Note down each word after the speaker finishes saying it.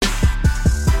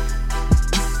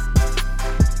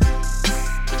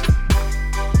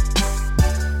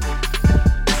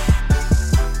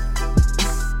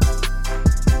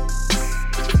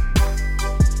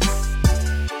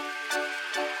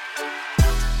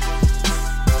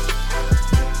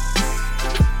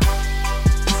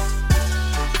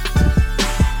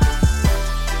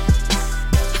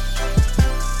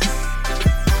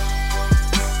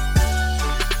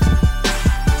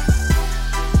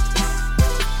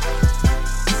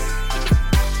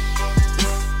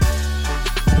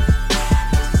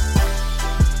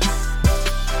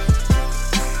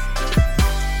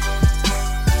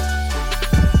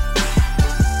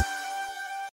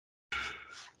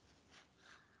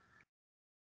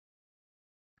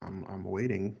I'm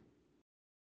waiting.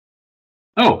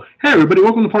 Oh, hey everybody!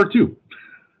 Welcome to part 2.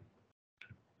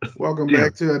 Welcome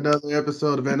back to another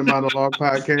episode of End Monologue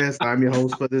Podcast. I'm your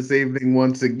host for this evening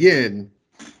once again,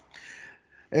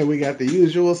 and we got the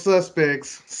usual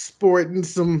suspects sporting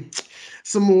some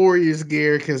Warriors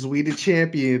gear because we the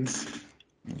champions.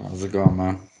 How's it going,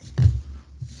 man?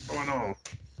 What's going on?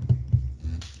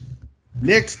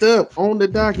 Next up on the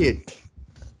docket,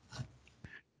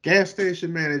 gas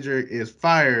station manager is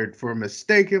fired for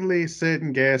mistakenly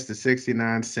setting gas to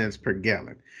 69 cents per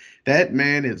gallon. That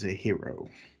man is a hero.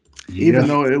 Even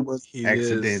though it was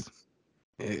accident.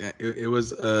 It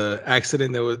was an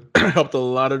accident that would helped a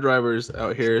lot of drivers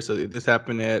out here. So this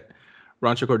happened at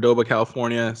Rancho Cordova,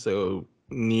 California, so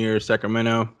near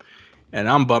Sacramento. And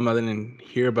I'm bummed I didn't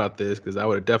hear about this because I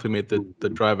would have definitely made the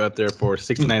drive out there for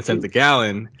 69 cents a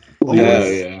gallon.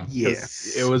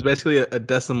 Yes. It was basically a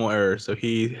decimal error. So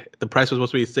the price was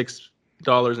supposed to be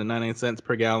 $6.99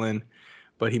 per gallon,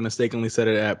 but he mistakenly set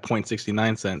it at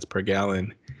 0.69 cents per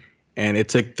gallon. And it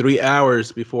took 3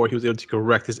 hours before he was able to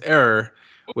correct his error,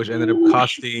 which ended up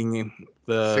costing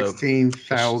the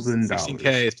 $16,000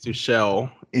 $16K to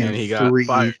Shell, and he got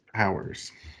 3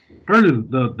 hours. I heard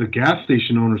the gas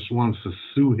station owners wants to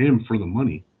sue him for the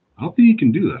money. I don't think he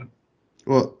can do that.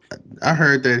 Well, I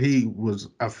heard that he was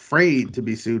afraid to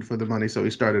be sued for the money, so he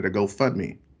started a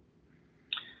GoFundMe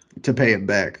to pay it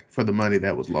back for the money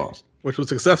that was lost. Which was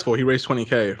successful. He raised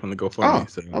 $20K from the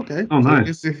GoFundMe. Okay. Oh,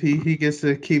 nice. So he gets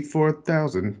to keep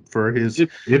 $4,000 for his.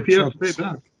 If he has to pay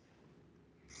back.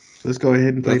 So let's go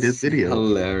ahead and play this video.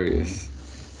 Hilarious,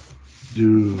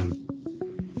 dude.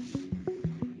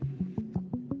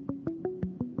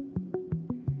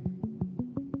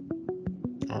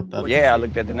 Yeah, I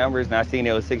looked at the numbers and I seen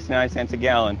it was 69 cents a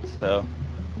gallon. So,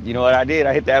 you know what I did?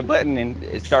 I hit that button and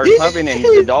it started pumping, and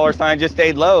the dollar sign just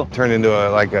stayed low. Turned into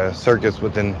a circus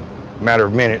within a matter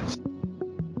of minutes.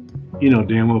 You know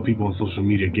damn well people on social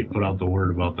media get put out the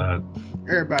word about that.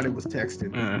 Everybody was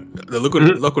texting. The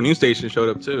local news station showed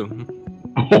up too.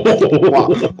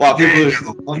 Wow,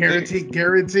 people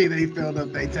guarantee they filled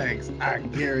up their tanks. I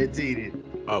guaranteed it.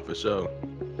 Oh, for sure.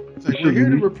 So we're here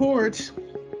to report.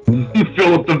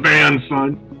 Fill up the van,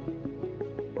 son.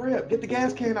 Hurry up, get the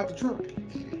gas can out the trunk.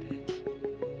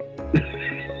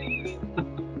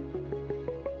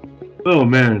 Oh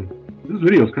man, this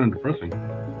video is kind of depressing.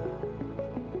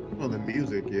 Well, the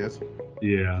music, yes.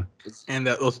 Yeah. And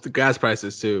the gas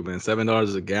prices too, man.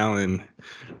 $7 a gallon.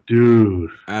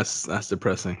 Dude. That's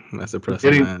depressing. That's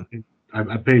depressing, man.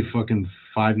 I paid fucking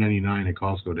 $5.99 at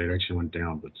Costco today. It actually went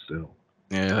down, but still.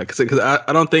 Yeah, because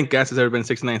I don't think gas has ever been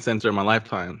 69 cents during my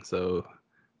lifetime. So.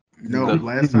 No,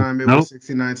 last time it was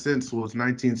 69 cents was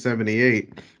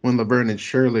 1978 when Laverne and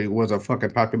Shirley was a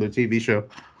fucking popular TV show.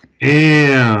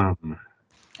 Damn.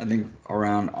 I think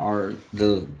I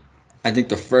think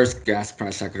the first gas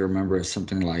price I could remember is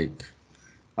something like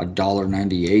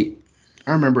 $1.98.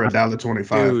 I remember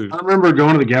 $1.25. I remember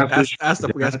going to the gas station. That's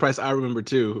the gas price I remember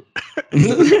too.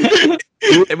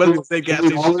 It must say gas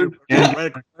station right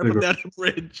down the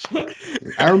bridge.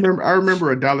 I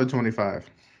remember $1.25.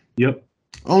 Yep.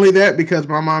 Only that because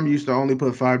my mom used to only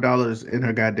put $5 in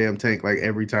her goddamn tank like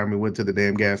every time we went to the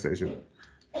damn gas station.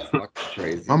 Fucking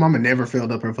crazy. My mama never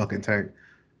filled up her fucking tank.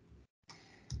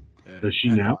 Does she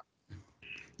now?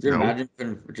 You imagine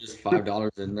putting just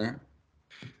 $5 in there?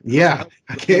 Yeah,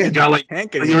 I can't. You got you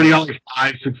already got like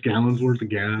 5-6 gallons worth of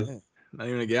gas. Yeah, not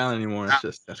even a gallon anymore.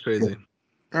 That's crazy.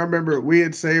 I remember we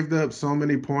had saved up so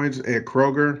many points at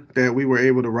Kroger that we were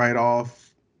able to write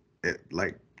off at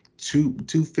like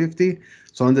 $2.50.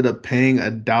 So I ended up paying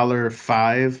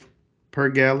 $1.05 per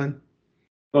gallon.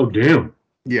 Oh damn!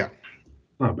 Yeah,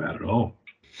 not bad at all.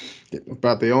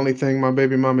 About the only thing my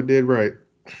baby mama did right.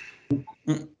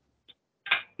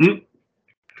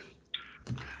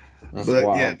 That's but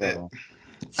wild, yeah,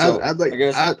 so I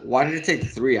guess why did it take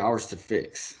 3 hours to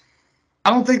fix?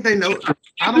 I don't think they know.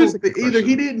 I don't think either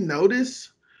he didn't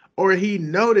notice or he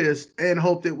noticed and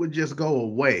hoped it would just go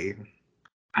away.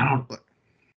 How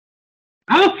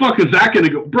the fuck is that gonna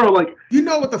go, bro? Like, you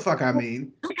know what the fuck I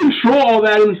mean? You control all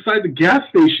that inside the gas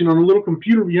station on a little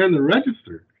computer behind the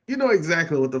register. You know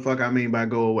exactly what the fuck I mean by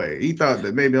go away. He thought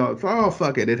that maybe,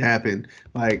 fuck it happened.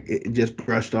 Like, it just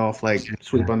brushed off, like,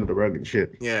 sweep under the rug and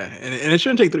shit. Yeah, and it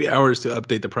shouldn't take 3 hours to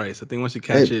update the price. I think once you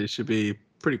catch it should be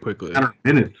pretty quickly.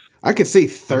 Minutes. I could say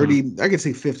 30, I could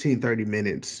say 15, 30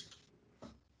 minutes.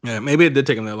 Yeah, maybe it did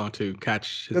take him that long to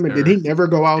catch his error. Did he never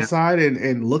go outside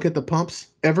and look at the pumps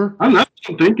ever? I'm not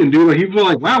thinking, dude. Like, he'd be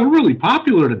like, wow, we're really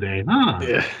popular today, huh?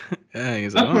 Yeah,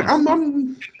 he's like,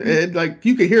 and like,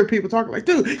 you could hear people talking like,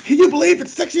 dude, can you believe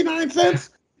it's 69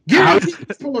 cents? Guaranteed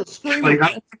people are screaming.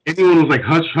 Like anyone was like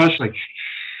hush hush like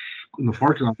in the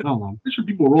parking lot. No, I'm pretty sure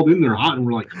people rolled in there hot and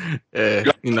were like,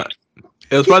 Yeah, you know,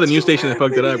 it was probably the news station that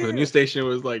fucked it up. But the news station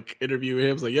was like interviewing him.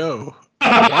 It was like, "Yo,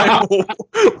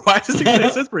 why is this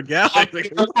 69 cents per gallon?" Like,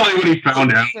 that's probably what he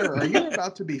found out. Sir, are you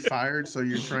about to be fired? So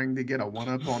you're trying to get a one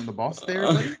up on the boss there?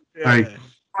 buddy? yeah. Like,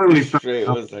 probably when he found Straight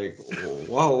out. was like,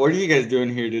 "Wow, what are you guys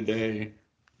doing here today?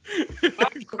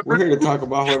 We're here to talk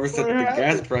about whoever set the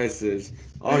gas prices."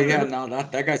 Oh yeah, no,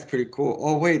 that guy's pretty cool.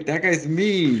 Oh wait, that guy's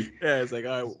me. Yeah, it's like,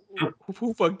 all right,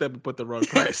 who fucked up and put the wrong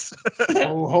price?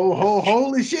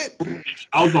 Holy shit!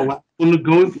 I was the last one to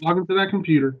go log into that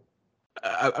computer.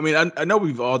 I mean, I know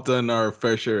we've all done our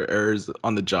fair share of errors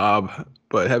on the job,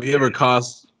 but have you ever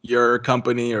cost your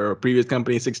company or a previous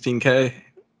company $16K?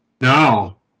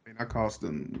 No. I cost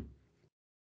them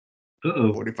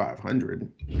Uh-oh.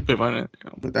 4,500, $500.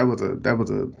 but that was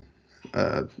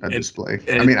a display.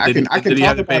 and I mean, I did can you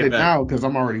have talk to pay about it it back? now because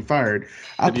I'm already fired.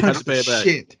 I Did you have punched to pay the it back?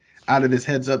 shit out of this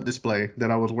heads-up display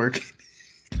that I was working.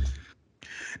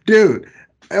 Dude,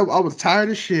 I was tired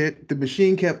of shit. The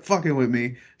machine kept fucking with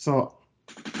me, so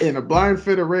in a blind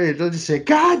fit of rage, I just said,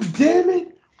 "God damn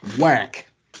it!" Whack.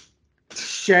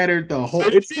 Shattered the whole.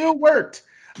 It still worked,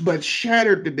 but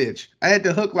shattered the bitch. I had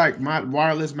to hook like my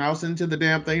wireless mouse into the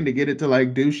damn thing to get it to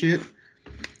like do shit.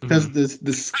 Because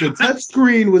the touch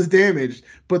screen was damaged,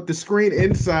 but the screen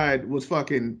inside was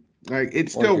fucking like it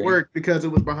still Okay. worked because it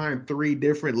was behind 3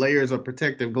 different layers of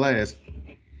protective glass.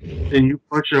 And you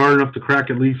punched it hard enough to crack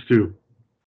at least 2.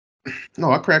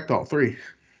 No, I cracked all 3.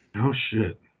 Oh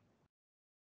shit.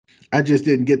 I just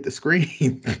didn't get the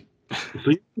screen. So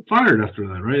you got fired after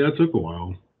that, right? That took a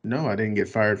while. No, I didn't get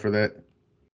fired for that.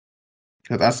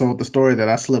 Because I sold the story that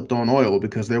I slipped on oil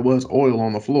because there was oil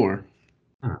on the floor.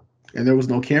 Huh. And there was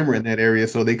no camera in that area,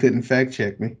 so they couldn't fact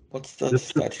check me. What's the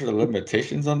statute of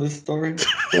limitations on this story?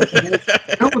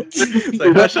 It's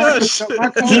like, hush, hush. My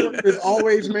coworkers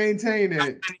always maintain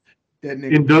it. That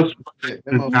nigga Industrial that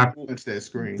motherfucker punched that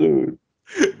screen. Dude.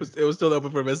 It was still open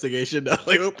for investigation.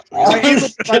 Like, Like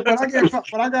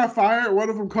when I got fired, one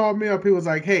of them called me up. He was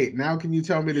like, "Hey, now can you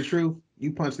tell me the truth?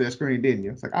 You punched that screen, didn't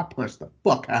you?" It's like I punched the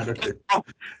fuck out of it.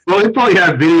 Well, they probably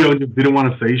had video and just didn't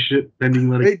want to say shit pending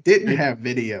They litigation. didn't have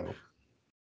video.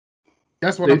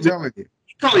 That's what I'm telling you.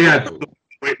 Probably had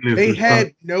witness. They or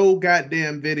had no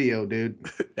goddamn video, dude.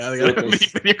 now they gotta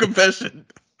make your confession.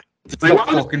 Like, Like,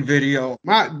 fucking video.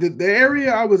 The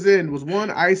area I was in was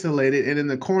one isolated and in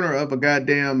the corner of a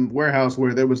goddamn warehouse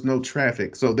where there was no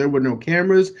traffic. So there were no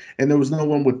cameras and there was no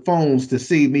one with phones to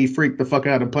see me freak the fuck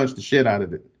out and punch the shit out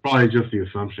of it. probably just the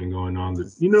assumption going on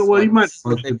that you know what, you might. That's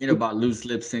what they mean about loose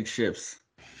lip sync ships.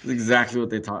 That's exactly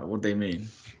what they mean.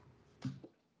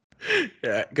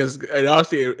 Yeah, because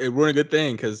honestly, it ruined a good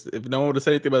thing. Because if no one would have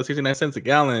said anything about 69 cents a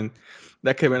gallon,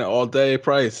 that could have been an all-day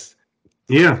price.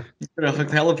 Yeah. You could have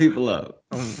hooked hella people up.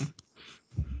 Um,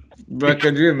 Bro,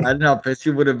 could you imagine how pissed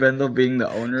you would have been though being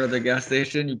the owner of the gas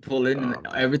station? You pull in and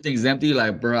everything's empty. You're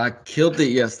like, bro, I killed it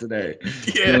yesterday.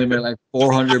 You only made like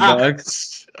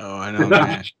 $400. Oh, I know,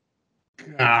 man.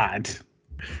 God.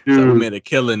 Someone Dude. made a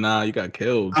killing. Nah, you got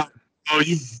killed. Oh,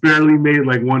 you barely made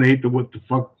like 1/8 of what the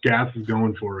fuck gas is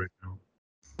going for right now.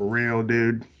 For real,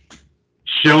 dude.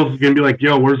 Shell's gonna be like,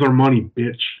 yo, where's our money,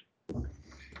 bitch?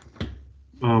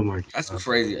 Oh my That's god.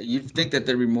 crazy. You'd think that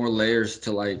there'd be more layers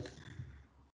to like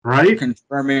Right?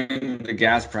 confirming the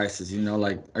gas prices. You know,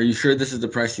 like, are you sure this is the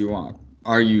price you want?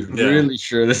 Are you Yeah. really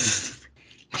sure this is?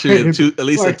 Should be at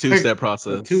least a Like, two-step A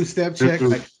process. 2-step check.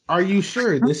 Like, are you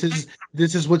sure this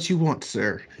is what you want,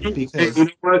 sir? Hey, Because you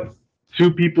know what?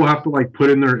 2 people have to like put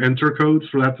in their enter codes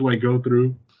for that to like go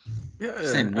through.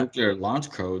 Saying nuclear launch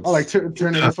codes. I like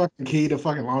turning the fucking key to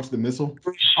fucking launch the missile.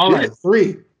 All right,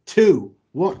 3, 2,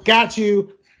 1, got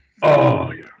you.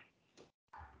 Oh yeah.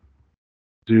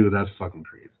 Dude, that's fucking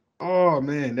crazy. Oh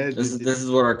man, that This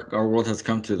is what our world has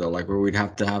come to though, like where we'd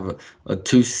have to have a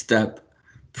 2-step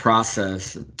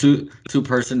process,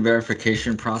 two-person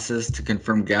verification process to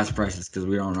confirm gas prices because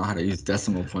we don't know how to use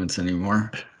decimal points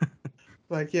anymore.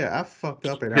 like, yeah, I fucked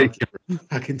up at Hey, algebra.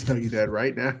 I can tell you that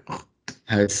right now.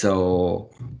 Hey, so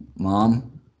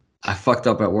Mom, I fucked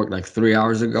up at work like 3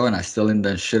 hours ago and I still ain't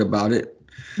done shit about it.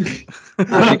 I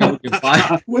think I'm looking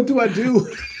fine. What do I do?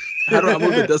 How do I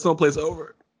move the decimal place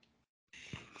over?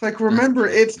 It's like, remember,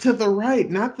 it's to the right,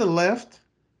 not the left.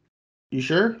 You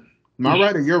sure? Am I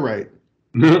right or you're right?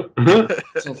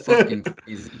 So fucking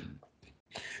crazy.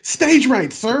 Stage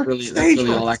right, sir. That's Stage really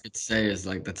right. all I could say is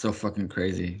like that's so fucking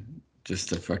crazy. Just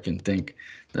to fucking think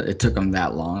that it took them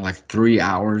that long, like 3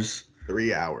 hours.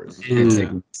 3 hours. It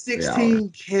took me 3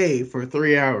 hours. 16K for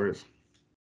 3 hours.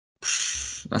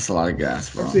 That's a lot of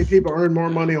gas, bro. I've seen people earn more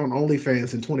money on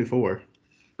OnlyFans in 24.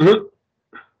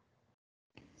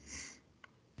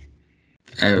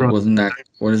 Hey, Bro. wasn't that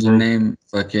what is her name?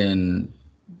 Fucking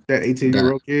That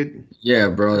 18-year-old kid, yeah,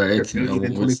 bro. That they're 18 year paid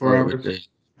in old. 24 hours.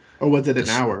 Or was it an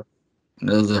hour? It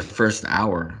was the first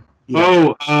hour.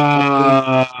 Yeah.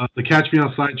 The Catch Me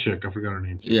Outside chick. I forgot her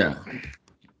name. Yeah.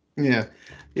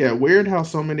 Yeah. Weird how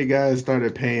so many guys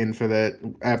started paying for that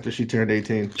after she turned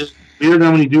 18. Weird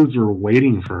how many dudes were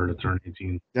waiting for her to turn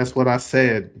 18. That's what I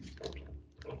said.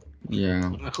 Yeah.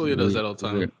 Julio does that all the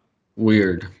time.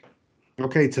 Weird.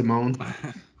 Okay, Timon.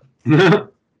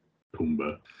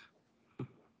 Pumbaa.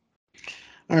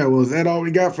 All right, well, is that all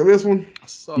we got for this one?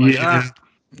 That's all I got.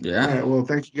 Yeah. All right, well,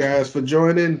 thank you guys for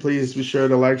joining. Please be sure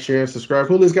to like, share, and subscribe.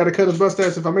 Julio's got to cut his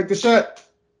mustache if I make the shot.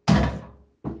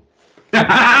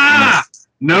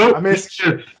 Nope. I missed.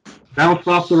 Shit. Bounce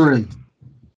off the rim.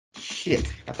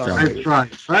 Shit. I thought I Nice made try.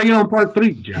 Try again on part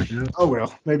 3, jackass. Oh,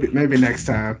 well, maybe next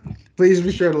time. Please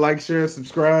be sure to like, share,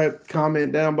 subscribe,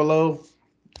 comment down below.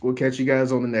 We'll catch you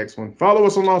guys on the next one. Follow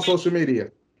us on all social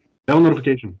media. Bell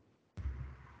notification.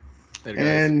 Later, guys.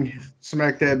 And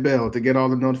smack that bell to get all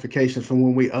the notifications from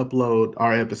when we upload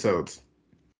our episodes.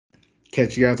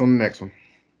 Catch you guys on the next one.